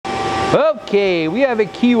Okay, we have a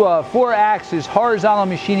Kiwa 4-axis horizontal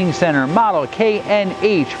machining center, model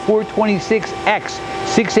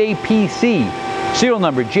KNH426X6APC, serial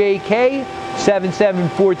number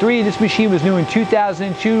JK7743. This machine was new in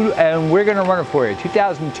 2002, and we're going to run it for you,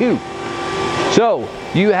 2002. So,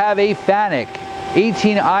 you have a FANUC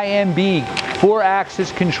 18IMB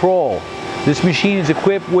 4-axis control. This machine is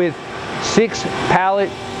equipped with 6 pallet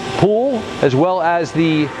pull, as well as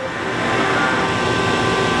the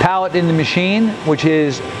pallet in the machine, which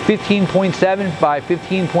is 15.7 by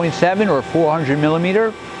 15.7 or 400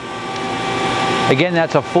 millimeter. Again,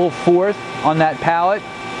 that's a full 4th on that pallet.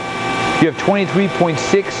 You have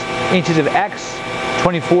 23.6 inches of X,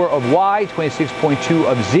 24 of Y, 26.2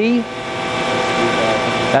 of Z.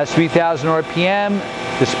 That's 3,000 RPM.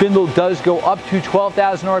 The spindle does go up to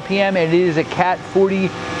 12,000 RPM, and it is a Cat 40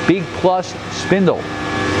 Big Plus spindle.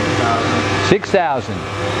 6,000.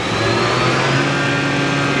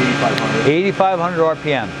 8,500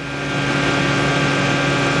 RPM.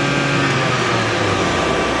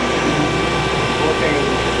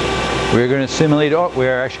 We're going to simulate,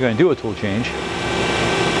 we're actually going to do a tool change.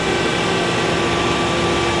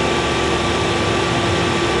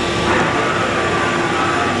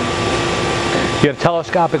 You have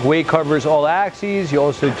telescopic weight covers all axes. You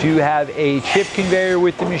also do have a chip conveyor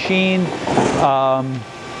with the machine.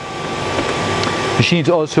 Machine's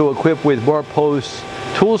also equipped with WORPIECE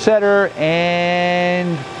tool setter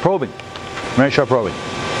and probing, right sharp probing.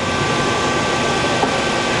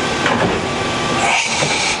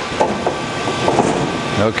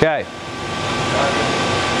 Okay,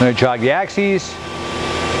 I'm going to jog the axes.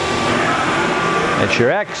 That's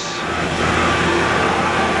your X.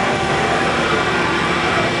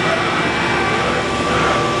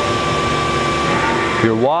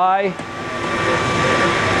 Your Y.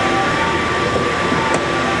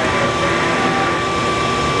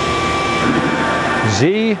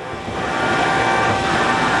 Z.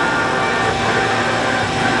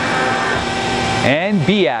 And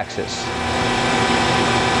B axis.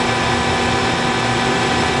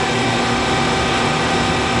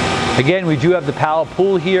 Again, we do have the pallet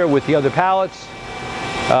pull here with the other pallets.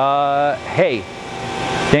 Hey,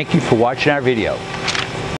 thank you for watching our video.